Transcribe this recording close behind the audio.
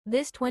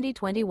This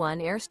 2021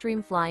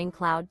 Airstream Flying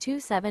Cloud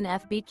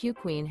 27FBQ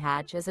Queen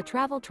Hatch is a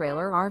travel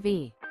trailer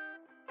RV.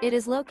 It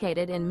is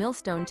located in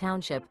Millstone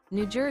Township,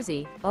 New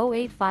Jersey,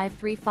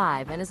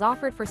 08535 and is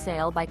offered for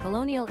sale by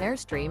Colonial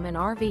Airstream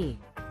RV.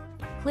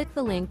 Click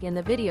the link in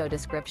the video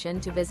description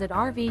to visit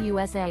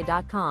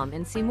RVUSA.com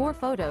and see more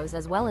photos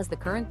as well as the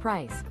current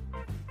price.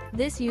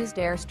 This used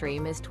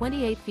Airstream is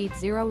 28 feet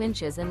 0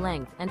 inches in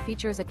length and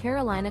features a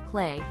Carolina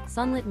clay,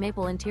 Sunlit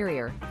Maple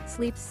interior,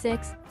 sleeps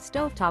 6,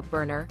 stovetop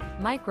burner,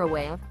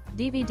 microwave,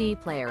 DVD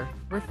player,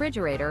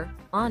 refrigerator,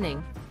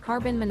 awning,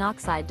 carbon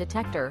monoxide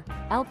detector,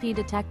 LP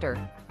detector,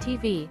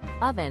 TV,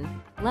 oven,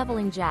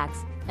 leveling jacks,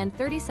 and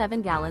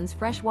 37 gallons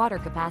fresh water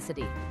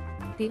capacity.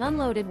 The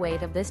unloaded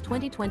weight of this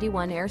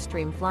 2021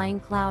 Airstream Flying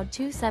Cloud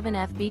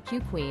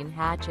 27FBQ Queen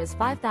Hatch is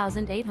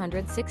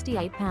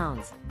 5,868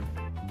 pounds.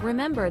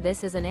 Remember,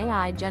 this is an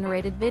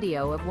AI-generated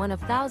video of one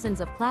of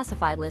thousands of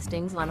classified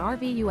listings on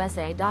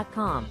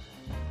RVUSA.com.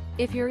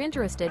 If you're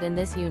interested in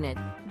this unit,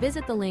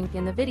 visit the link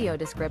in the video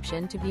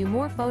description to view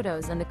more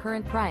photos and the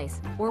current price,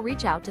 or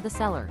reach out to the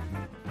seller.